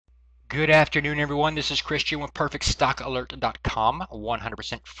Good afternoon, everyone. This is Christian with PerfectStockAlert.com, a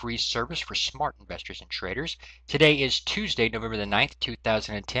 100% free service for smart investors and traders. Today is Tuesday, November the 9th,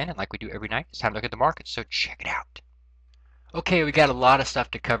 2010, and like we do every night, it's time to look at the markets, so check it out. Okay, we got a lot of stuff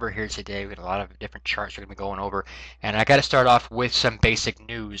to cover here today. We got a lot of different charts we're going to be going over, and I got to start off with some basic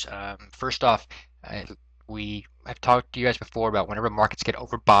news. First off, uh, I've talked to you guys before about whenever markets get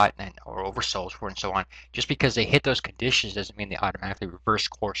overbought or oversold, and so on. Just because they hit those conditions doesn't mean they automatically reverse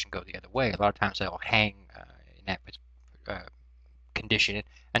course and go the other way. A lot of times they'll hang in that uh, condition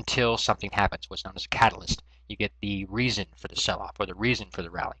until something happens, what's known as a catalyst. You get the reason for the sell-off or the reason for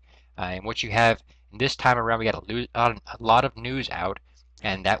the rally. And what you have this time around, we got a lot of news out,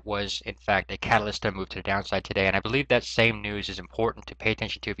 and that was, in fact, a catalyst to move to the downside today. And I believe that same news is important to pay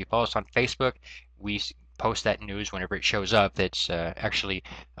attention to. If you follow us on Facebook, we post that news whenever it shows up. That's actually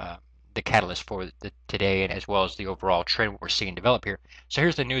the catalyst for today, and as well as the overall trend we're seeing develop here. So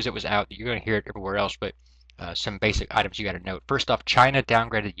here's the news that was out. You're going to hear it everywhere else, but some basic items you got to note. First off, China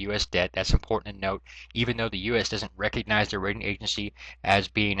downgraded U.S. debt. That's important to note, even though the U.S. doesn't recognize their rating agency as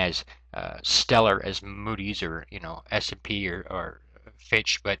being as stellar as Moody's or S&P or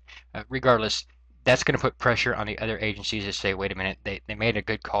Fitch. But regardless, that's going to put pressure on the other agencies to say, wait a minute, they made a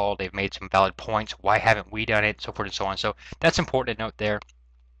good call. They've made some valid points. Why haven't we done it? So forth and so on. So that's important to note there.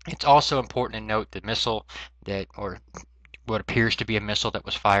 It's also important to note the missile or what appears to be a missile that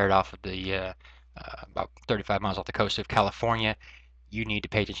was fired off of the about 35 miles off the coast of California. You need to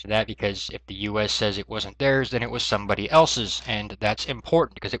pay attention to that because if the U.S. says it wasn't theirs, then it was somebody else's, and that's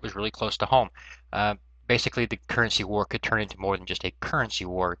important because it was really close to home. Basically, the currency war could turn into more than just a currency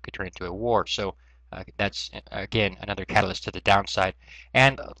war. It could turn into a war. So that's, again, another catalyst to the downside.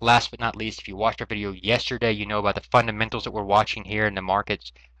 And last but not least, if you watched our video yesterday, you know about the fundamentals that we're watching here in the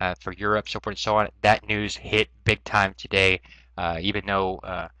markets for Europe, so forth and so on. That news hit big time today, even though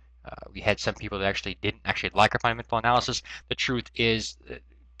we had some people that didn't like our fundamental analysis. The truth is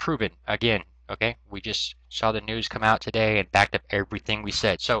proven again. Okay, we just saw the news come out today and backed up everything we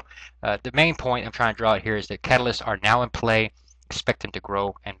said. So the main point I'm trying to draw out here is that catalysts are now in play. Expect them to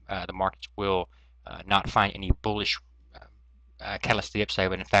grow, and the markets will not find any bullish catalyst to the upside,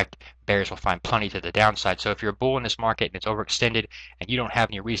 but in fact, bears will find plenty to the downside. So if you're a bull in this market and it's overextended and you don't have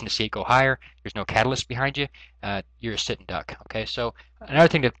any reason to see it go higher, there's no catalyst behind you, you're a sitting duck. Okay, so another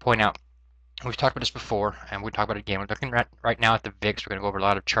thing to point out, we've talked about this before, and we'll talk about it again. We're looking right now at the VIX. We're going to go over a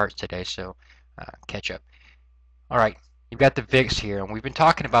lot of charts today, so catch up. All right, you've got the VIX here, and we've been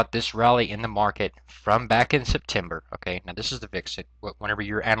talking about this rally in the market from back in September. Okay, now this is the VIX. Whenever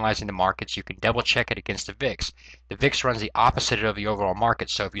you're analyzing the markets, you can double check it against the VIX. The VIX runs the opposite of the overall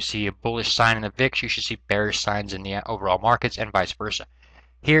market, so if you see a bullish sign in the VIX, you should see bearish signs in the overall markets, and vice versa.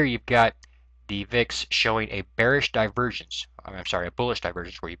 Here you've got the VIX showing a bearish divergence. I'm sorry, a bullish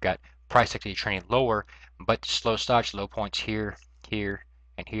divergence, where you've got price activity trending lower, but slow stocks, low points here, here,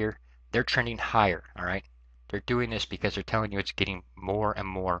 and here, they're trending higher. All right. They're doing this because they're telling you it's getting more and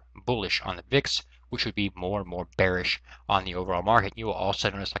more bullish on the VIX, which would be more and more bearish on the overall market. You will also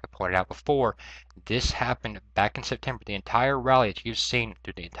notice, like I pointed out before, this happened back in September. The entire rally that you've seen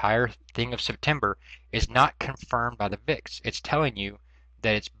through the entire thing of September is not confirmed by the VIX. It's telling you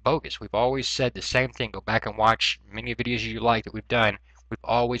that it's bogus. We've always said the same thing. Go back and watch many videos you like that we've done. We've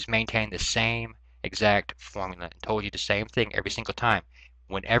always maintained the same exact formula and told you the same thing every single time.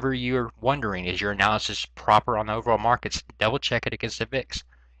 Whenever you're wondering, is your analysis proper on the overall markets, double check it against the VIX.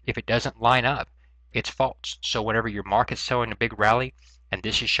 If it doesn't line up, it's false. So whenever your market's showing a big rally and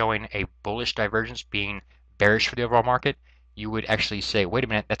this is showing a bullish divergence being bearish for the overall market, you would actually say, wait a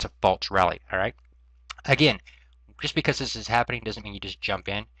minute, that's a false rally. All right. Again, just because this is happening doesn't mean you just jump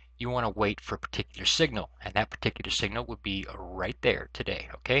in. You want to wait for a particular signal, and that particular signal would be right there today.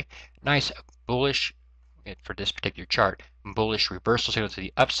 Okay. Nice bullish, for this particular chart, bullish reversal signal to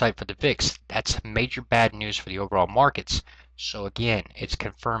the upside for the VIX. That's major bad news for the overall markets. So again, it's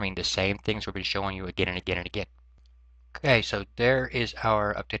confirming the same things we've been showing you again and again and again. Okay, so there is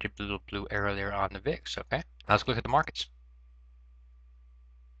our updated little blue arrow there on the VIX. Okay, now let's look at the markets.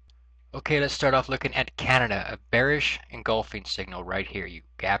 Okay, let's start off looking at Canada. A bearish engulfing signal right here. You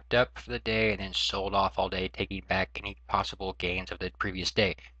gapped up for the day and then sold off all day, taking back any possible gains of the previous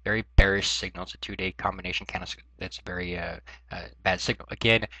day. Very bearish signal. It's a two-day combination candle. That's a very bad signal.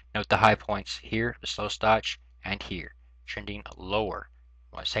 Again, note the high points here, the slow stotch, and here, trending lower.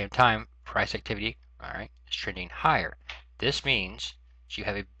 While at the same time, price activity, all right, is trending higher. This means you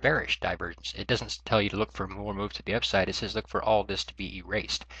have a bearish divergence. It doesn't tell you to look for more moves to the upside. It says look for all this to be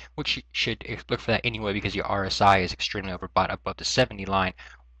erased, which you should look for that anyway because your RSI is extremely overbought above the 70 line.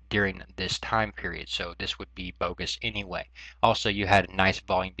 during this time period, so this would be bogus anyway. Also, you had a nice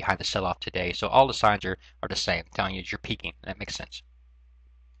volume behind the sell-off today, so all the signs are the same, telling you you're peaking. That makes sense.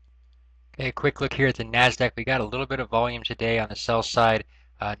 Okay, quick look here at the NASDAQ. We got a little bit of volume today on the sell side.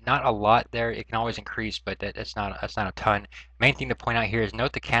 Not a lot there. It can always increase, but that's not a ton. Main thing to point out here is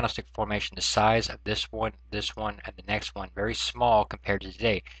note the candlestick formation. The size of this one, and the next one, very small compared to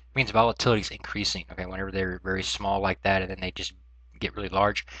today. It means volatility is increasing. Okay, whenever they're very small like that, and then they just get really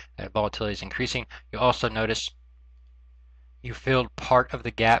large, volatility is increasing. You'll also notice you filled part of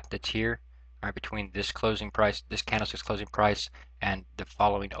the gap that's here, right, between this closing price, this candlestick's closing price, and the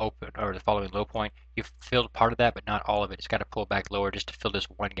following open or the following low point. You've filled part of that, but not all of it. It's got to pull back lower just to fill this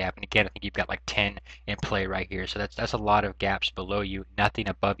one gap. And again, I think you've got like 10 in play right here. So that's a lot of gaps below you, nothing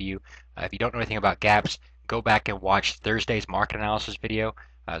above you. If you don't know anything about gaps, go back and watch Thursday's market analysis video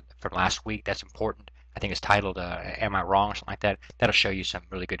from last week. That's important. I think it's titled "Am I Wrong?" or something like that. That'll show you some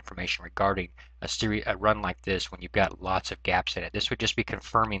really good information regarding a run like this when you've got lots of gaps in it. This would just be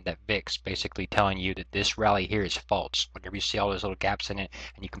confirming that VIX, basically telling you that this rally here is false. Whenever you see all those little gaps in it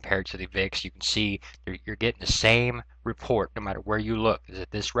and you compare it to the VIX, you can see you're getting the same report no matter where you look, is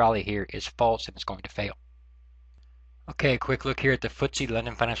that this rally here is false and it's going to fail. Okay, quick look here at the FTSE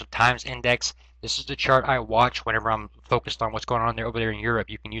London Financial Times Index. This is the chart I watch whenever I'm focused on what's going on there over there in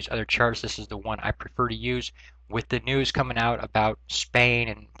Europe. You can use other charts. This is the one I prefer to use. With the news coming out about Spain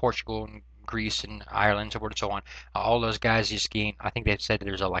and Portugal and Greece and Ireland, so forth and so on, all those guys just gained. I think they've said that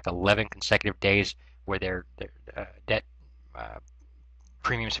there's like 11 consecutive days where their debt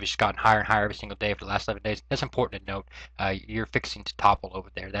premiums have just gotten higher and higher every single day for the last 11 days. That's important to note. You're fixing to topple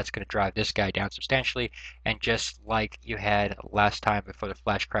over there. That's going to drive this guy down substantially. And just like you had last time before the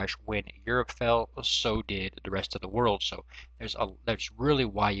flash crash, when Europe fell, so did the rest of the world. So that's really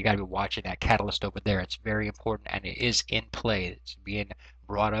why you got to be watching that catalyst over there. It's very important, and it is in play. It's being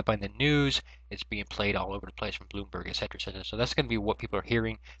brought up on the news. It's being played all over the place from Bloomberg, et cetera, et cetera. So that's going to be what people are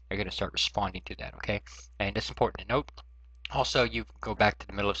hearing. They're going to start responding to that, okay? And it's important to note. Also, you go back to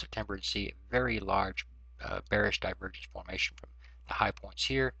the middle of September and see a very large bearish divergence formation from the high points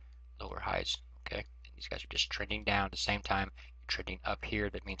here, lower highs, okay? And these guys are just trending down at the same time. You're trending up here.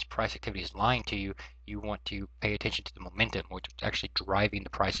 That means price activity is lying to you. You want to pay attention to the momentum, which is actually driving the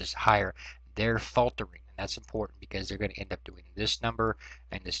prices higher. They're faltering, and that's important because they're going to end up doing this number,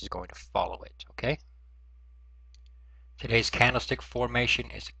 and this is going to follow it, okay? Today's candlestick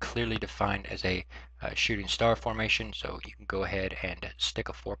formation is clearly defined as a shooting star formation, so you can go ahead and stick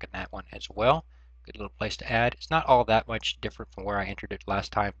a fork in that one as well. Good little place to add. It's not all that much different from where I entered it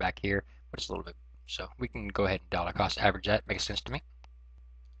last time back here, but it's a little bit. So we can go ahead and dollar cost average that. Makes sense to me.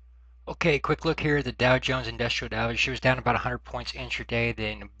 Okay, quick look here at the Dow Jones Industrial Average. She was down about 100 points intraday,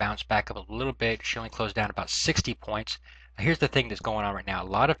 then bounced back up a little bit. She only closed down about 60 points. Here's the thing that's going on right now. A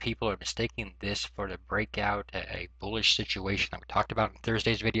lot of people are mistaking this for the breakout, a bullish situation that we talked about in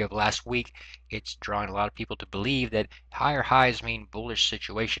Thursday's video of last week. It's drawing a lot of people to believe that higher highs mean bullish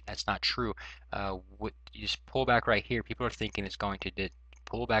situation. That's not true. What you just pull back right here, people are thinking it's going to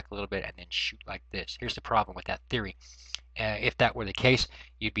pull back a little bit and then shoot like this. Here's the problem with that theory. If that were the case,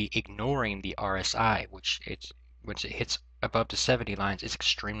 you'd be ignoring the RSI, which once it hits above the 70 lines, it's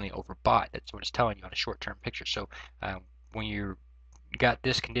extremely overbought. That's what it's telling you on a short-term picture. So when you got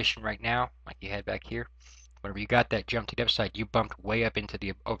this condition right now, like you had back here, whenever you got that jump to the upside, you bumped way up into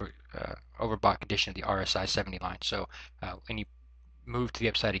the overbought condition of the RSI 70 line. So when you move to the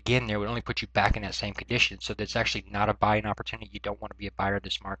upside again, there would only put you back in that same condition. So that's actually not a buying opportunity. You don't want to be a buyer of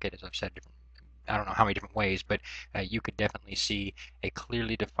this market, as I've said I don't know how many different ways, but you could definitely see a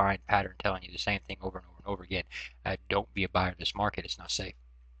clearly defined pattern telling you the same thing over and over and over again. Don't be a buyer of this market. It's not safe.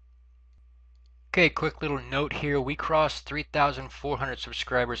 Okay, quick little note here. We crossed 3,400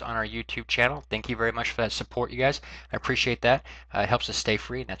 subscribers on our YouTube channel. Thank you very much for that support, you guys. I appreciate that. It helps us stay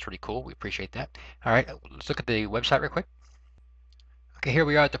free, and that's really cool. We appreciate that. All right, let's look at the website real quick. Okay, here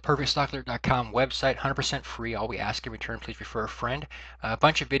we are at the perfectstockalert.com website, 100% free. All we ask in return, please refer a friend. A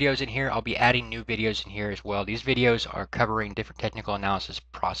bunch of videos in here. I'll be adding new videos in here as well. These videos are covering different technical analysis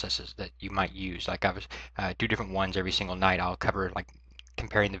processes that you might use. Like I was do different ones every single night. I'll cover like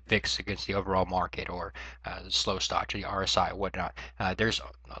comparing the VIX against the overall market, or the slow stocks, or the RSI, whatnot.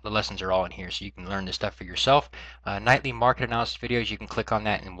 The lessons are all in here, so you can learn this stuff for yourself. Nightly market analysis videos, you can click on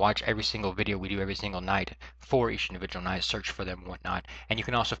that and watch every single video we do every single night for each individual night, search for them and whatnot. And you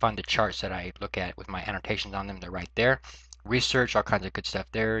can also find the charts that I look at with my annotations on them. They're right there. Research, all kinds of good stuff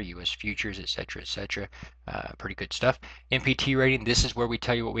there, US futures, etc., etc. Pretty good stuff. MPT rating, this is where we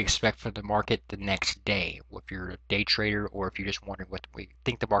tell you what we expect for the market the next day. If you're a day trader, or if you're just wondering what we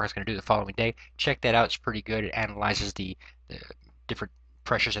think the market's going to do the following day, check that out. It's pretty good. It analyzes the different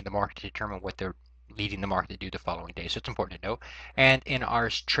pressures in the market to determine what they're leading the market to do the following day. So it's important to know. And in our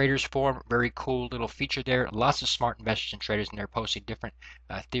traders forum, very cool little feature there. Lots of smart investors and traders in there posting different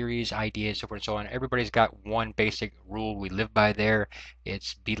theories, ideas, so forth and so on. Everybody's got one basic rule we live by there.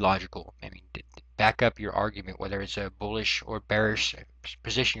 It's be logical. I mean, back up your argument, whether it's a bullish or bearish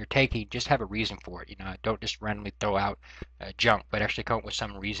position you're taking. Just have a reason for it. You know, don't just randomly throw out junk, but actually come up with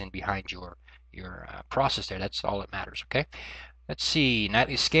some reason behind your process there. That's all that matters. Okay. Let's see,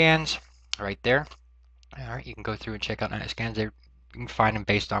 nightly scans right there. All right, you can go through and check out nightly scans. There, you can find them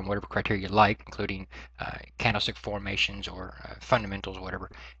based on whatever criteria you like, including candlestick formations or fundamentals or whatever.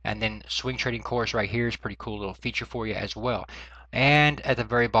 And then swing trading course right here is a pretty cool little feature for you as well. And at the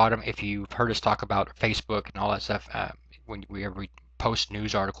very bottom, if you've heard us talk about Facebook and all that stuff, when we post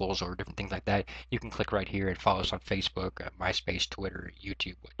news articles or different things like that, you can click right here and follow us on Facebook, MySpace, Twitter,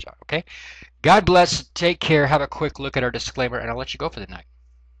 YouTube, which, okay? God bless. Take care. Have a quick look at our disclaimer, and I'll let you go for the night.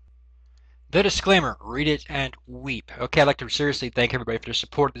 The disclaimer, read it and weep. Okay, I'd like to seriously thank everybody for their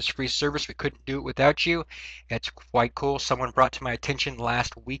support of this free service. We couldn't do it without you. It's quite cool. Someone brought to my attention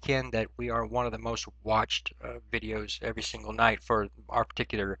last weekend that we are one of the most watched videos every single night for our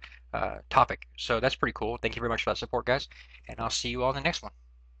particular topic. So that's pretty cool. Thank you very much for that support, guys, and I'll see you all in the next one.